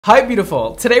Hi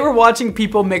beautiful, today we're watching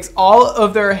people mix all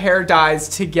of their hair dyes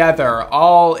together,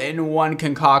 all in one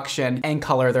concoction, and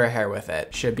color their hair with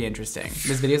it. Should be interesting.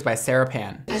 This video is by Sarah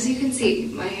Pan. As you can see,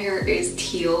 my hair is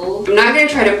teal. I'm not gonna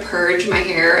try to purge my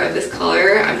hair of this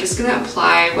color. I'm just gonna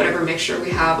apply whatever mixture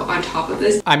we have on top of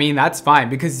this. I mean, that's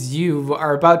fine because you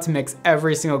are about to mix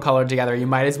every single color together. You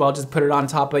might as well just put it on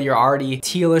top of your already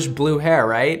tealish blue hair,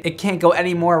 right? It can't go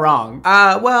any more wrong.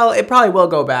 Well, it probably will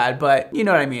go bad, but you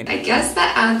know what I mean. I guess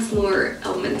that adds more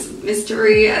elements of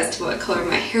mystery as to what color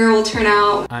my hair will turn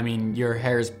out. I mean, your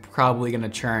hair is probably gonna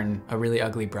turn a really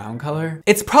ugly brown color.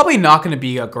 It's probably not gonna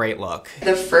be a great look.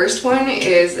 The first one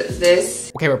is this.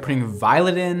 Okay, we're putting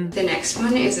violet in. The next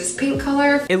one is this pink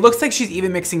color. It looks like she's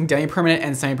even mixing demi-permanent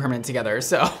and semi-permanent together,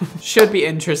 so should be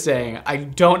interesting. I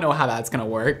don't know how that's gonna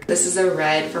work. This is a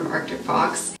red from Arctic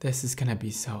Fox. This is gonna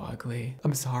be so ugly.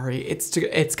 I'm sorry,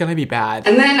 it's gonna be bad.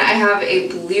 And then I have a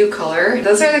blue color.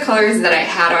 Those are the colors that I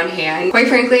had on hand. Quite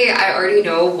frankly, I already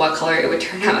know what color it would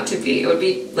turn out to be. It would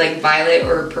be like violet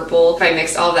or purple if I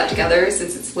mixed all of that together,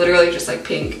 since it's literally just like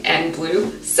pink and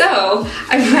blue. So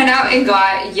I went out and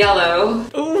got yellow.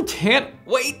 Oh, can't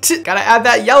wait. Gotta add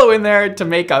that yellow in there to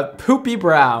make a poopy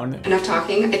brown. Enough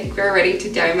talking. I think we're ready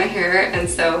to dye my hair, and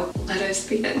so let us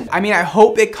begin. I mean, I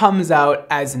hope it comes out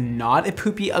as not a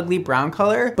poopy ugly brown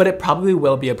color, but it probably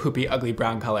will be a poopy ugly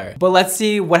brown color. But let's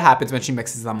see what happens when she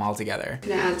mixes them all together. I'm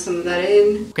gonna add some of that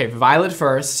in. Okay, violet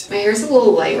first. My hair's a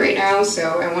little light right now,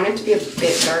 so I want it to be a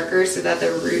bit darker so that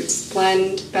the roots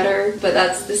blend better, but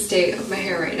that's the state of my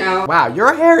hair right now. Wow,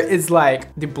 your hair is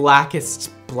like the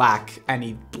blackest black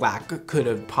any black could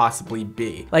have possibly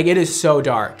be. Like, it is so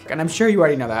dark, and I'm sure you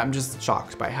already know that. I'm just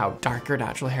shocked by how dark your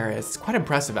natural hair is. It's quite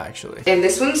impressive, actually. And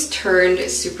this one's turned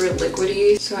super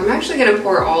liquidy, so I'm actually gonna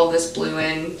pour all this blue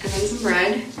in, and then some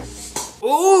red.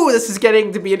 Ooh, this is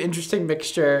getting to be an interesting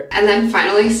mixture. And then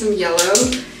finally some yellow,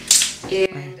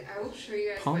 and I will show you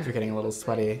guys. Palms are getting a little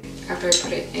sweaty. After I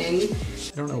put it in.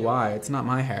 I don't know why, it's not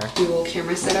my hair. Dual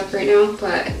camera setup right now,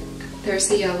 but there's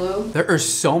the yellow. There are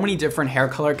so many different hair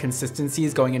color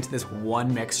consistencies going into this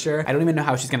one mixture. I don't even know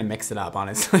how she's gonna mix it up,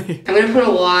 honestly. I'm gonna put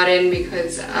a lot in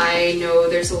because I know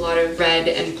there's a lot of red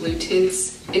and blue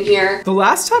tints in here. The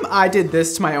last time I did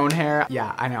this to my own hair,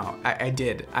 yeah, I know, I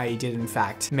did in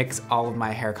fact mix all of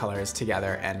my hair colors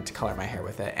together and color my hair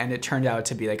with it, and it turned out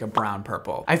to be like a brown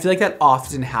purple. I feel like that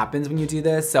often happens when you do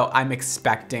this, so I'm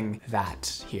expecting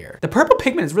that here. The purple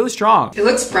pigment is really strong. It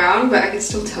looks brown, but I can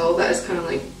still tell that it's kind of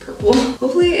like purple.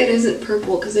 Hopefully it isn't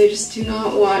purple, because I just do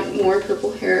not want more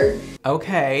purple hair.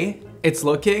 Okay, it's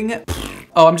looking...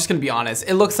 Oh, I'm just gonna be honest.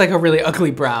 It looks like a really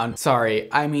ugly brown. Sorry.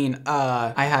 I mean,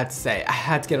 I had to say, I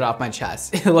had to get it off my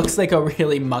chest. It looks like a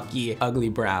really mucky, ugly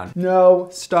brown. No,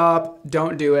 stop,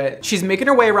 don't do it. She's making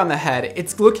her way around the head.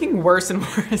 It's looking worse and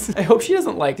worse. I hope she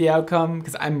doesn't like the outcome,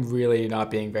 because I'm really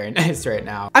not being very nice right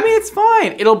now. I mean, it's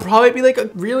fine. It'll probably be like a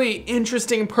really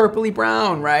interesting purpley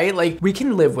brown, right? Like, we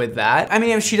can live with that. I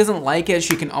mean, if she doesn't like it,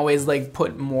 she can always like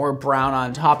put more brown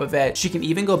on top of it. She can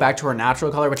even go back to her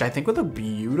natural color, which I think would look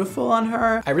beautiful on her.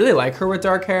 I really like her with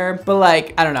dark hair, but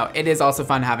like, I don't know, it is also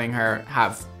fun having her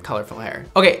have colorful hair.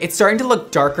 Okay, it's starting to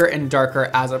look darker and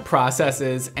darker as it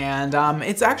processes, and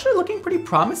it's actually looking pretty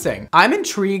promising. I'm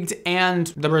intrigued, and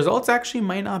the results actually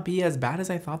might not be as bad as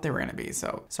I thought they were gonna be,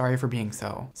 so sorry for being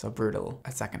so brutal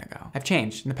a second ago. I've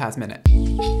changed in the past minute.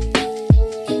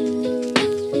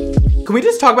 Can we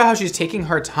just talk about how she's taking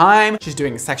her time? She's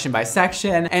doing section by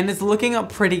section, and it's looking up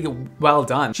pretty well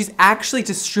done. She's actually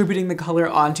distributing the color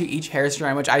onto each hair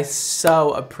strand, which I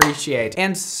so appreciate,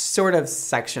 and sort of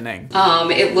sectioning.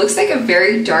 It looks like a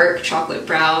very dark chocolate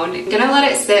brown. I'm gonna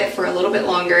let it sit for a little bit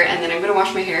longer, and then I'm gonna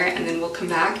wash my hair, and then we'll come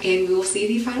back and we will see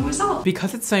the final result.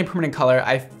 Because it's semi-permanent color,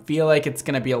 I feel like it's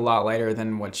gonna be a lot lighter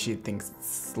than what she thinks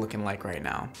it's looking like right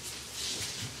now.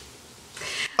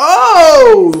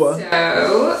 Oh!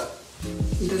 So,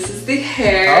 this is the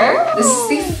hair. Oh. This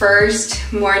is the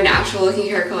first more natural looking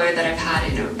hair color that I've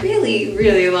had in a really,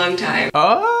 really long time.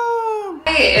 Oh.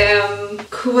 I am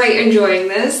quite enjoying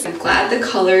this. I'm glad the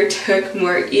color took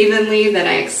more evenly than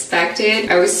I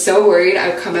expected. I was so worried I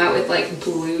would come out with like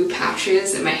blue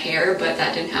patches in my hair, but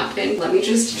that didn't happen. Let me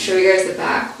just show you guys the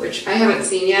back, which I haven't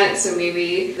seen yet, so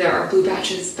maybe there are blue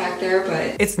patches back there,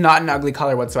 but... It's not an ugly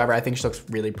color whatsoever. I think she looks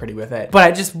really pretty with it. But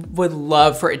I just would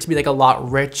love for it to be like a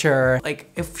lot richer.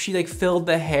 Like, if she like filled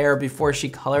the hair before she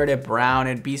colored it brown,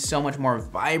 it'd be so much more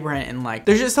vibrant, and like,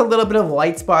 there's just a little bit of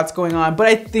light spots going on, but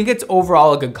I think it's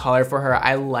overall a good color for her.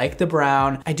 I like the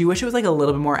brown. I do wish it was like a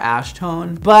little bit more ash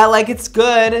tone, but like it's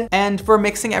good. And for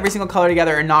mixing every single color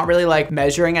together and not really like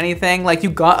measuring anything, like you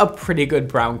got a pretty good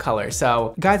brown color.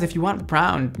 So guys, if you want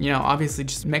brown, you know, obviously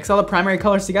just mix all the primary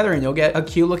colors together and you'll get a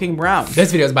cute looking brown.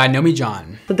 This video is by Nomi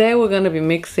John. Today we're gonna be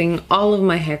mixing all of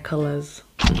my hair colors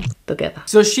together.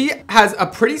 So she has a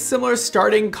pretty similar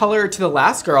starting color to the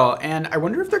last girl, and I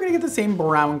wonder if they're gonna get the same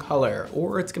brown color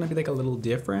or it's gonna be like a little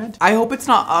different. I hope it's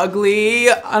not ugly.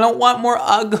 I don't want more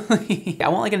ugly. I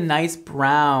want like a nice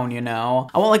brown, you know?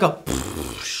 I want like a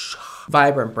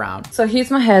vibrant brown. So here's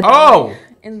my hair. Oh!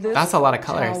 In this That's a lot of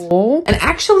colors. towel. And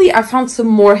actually I found some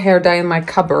more hair dye in my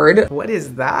cupboard. What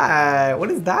is that?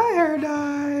 What is that hair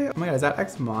dye? Oh my god, is that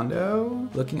Ex Mondo?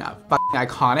 Looking fucking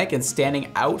iconic and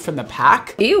standing out from the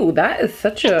pack. Ew, that is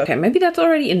such a... Okay, maybe that's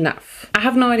already enough. I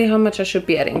have no idea how much I should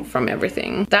be adding from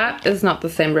everything. That is not the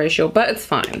same ratio, but it's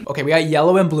fine. Okay, we got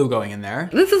yellow and blue going in there.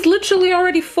 This is literally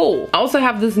already full. I also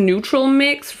have this neutral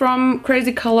mix from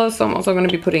Crazy Colors, so I'm also gonna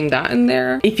be putting that in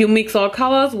there. If you mix all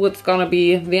colors, what's gonna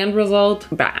be the end result?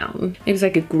 Brown. It's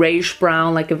like a grayish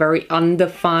brown, like a very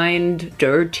undefined,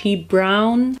 dirty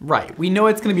brown. Right, we know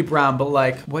it's gonna be brown, but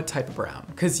like, what type of brown?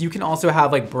 Because you can also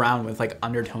have like brown with like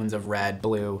undertones of red,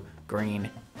 blue, green,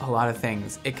 a lot of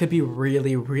things. It could be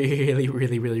really, really,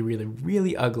 really, really, really,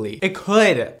 really ugly. It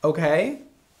could, okay?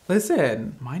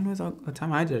 Listen, mine was, the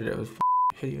time I did it, it was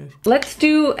hideous. Let's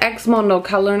do Ex Mondo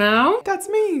color now. That's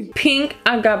me. Pink,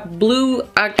 I got blue,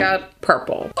 I got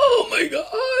purple. Oh my god.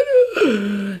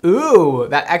 Ooh,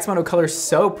 that Ex Mondo color is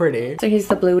so pretty. So here's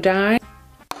the blue dye.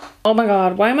 Oh my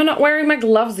god, why am I not wearing my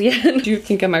gloves yet? Do you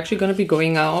think I'm actually gonna be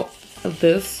going out of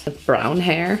this with brown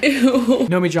hair? Ew.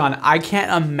 Nomi John, I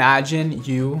can't imagine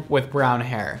you with brown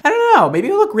hair. I don't know, maybe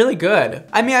it'll look really good.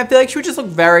 I mean, I feel like she would just look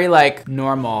very like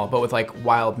normal, but with like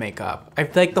wild makeup. I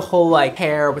feel like the whole like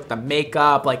hair with the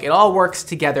makeup, like it all works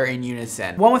together in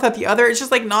unison. One without the other, it's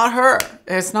just like not her.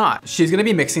 It's not. She's gonna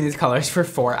be mixing these colors for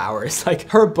 4 hours. Like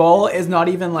her bowl is not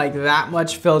even like that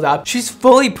much filled up. She's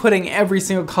fully putting every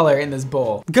single color in this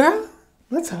bowl. Girl,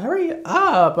 let's hurry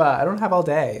up. I don't have all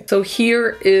day. So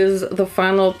here is the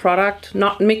final product.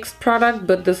 Not mixed product,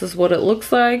 but this is what it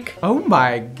looks like. Oh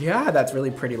my god, that's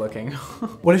really pretty looking.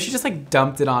 What if she just like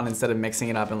dumped it on instead of mixing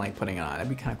it up and like putting it on? That'd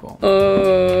be kind of cool.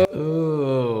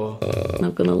 Ooh.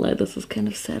 Not gonna lie, this is kind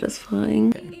of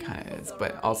satisfying. It kind of is,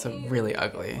 but also really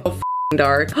ugly.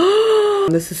 Dark.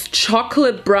 This is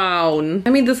chocolate brown. I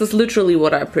mean, this is literally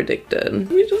what I predicted.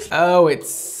 Oh, it's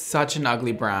such an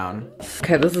ugly brown.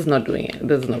 Okay, this is not doing it.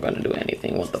 This is not gonna do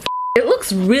anything. What the f? It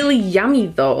looks really yummy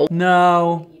though.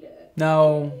 No,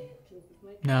 no,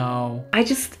 no. I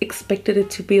just expected it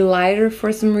to be lighter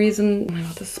for some reason. Oh my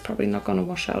god, this is probably not gonna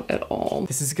wash out at all.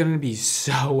 This is gonna be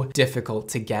so difficult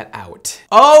to get out.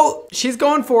 Oh, she's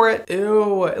going for it.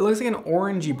 Ew, it looks like an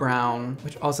orangey brown,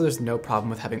 which also there's no problem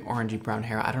with having orangey brown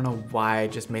hair. I don't know why I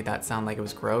just made that sound like it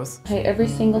was gross. Hey, every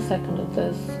single second of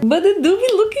this. But it do be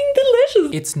looking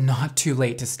delicious. It's not too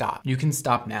late to stop. You can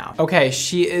stop now. Okay,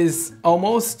 she is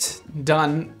almost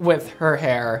done with her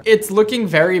hair. It's looking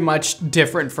very much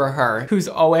different for her, who's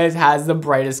always has the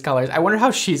brightest colors. I wonder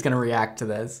how she's gonna react to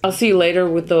this. I'll see you later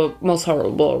with the most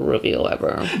horrible reveal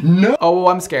ever. No. Oh,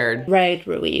 I'm scared. Right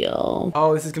reveal.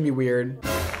 Oh, this is gonna be weird.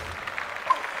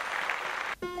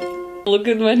 Look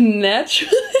at my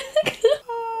natural.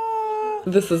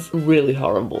 This is really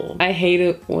horrible. I hate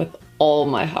it with all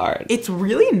my heart. It's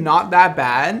really not that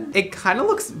bad. It kind of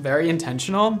looks very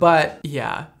intentional, but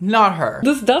yeah, not her.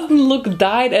 This doesn't look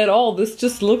dyed at all. This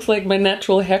just looks like my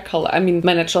natural hair color. I mean,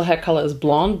 my natural hair color is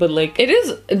blonde, but like, it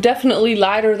is definitely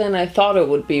lighter than I thought it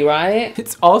would be, right?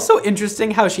 It's also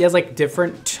interesting how she has like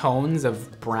different tones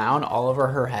of brown all over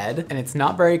her head, and it's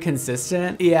not very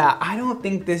consistent. Yeah, I don't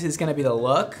think this is gonna be the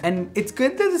look. And it's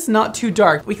good that it's not too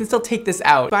dark. We can still take this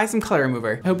out, buy some color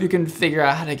remover. I hope you can figure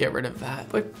out how to get rid of that.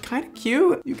 But kind of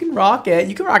cute. You can rock it.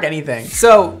 You can rock anything.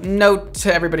 So note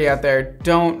to everybody out there,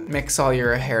 don't mix all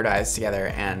your hair dyes together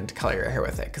and color your hair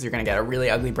with it, because you're gonna get a really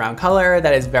ugly brown color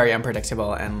that is very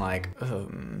unpredictable and like,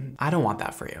 I don't want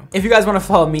that for you. If you guys want to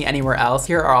follow me anywhere else,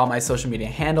 here are all my social media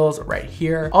handles right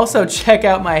here. Also check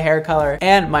out my hair color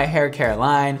and my hair care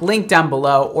line, link down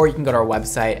below, or you can go to our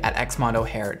website at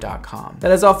exmondohair.com.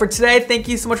 That is all for today. Thank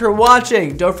you so much for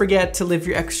watching. Don't forget to live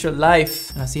your extra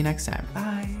life, and I'll see you next time.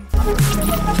 Bye.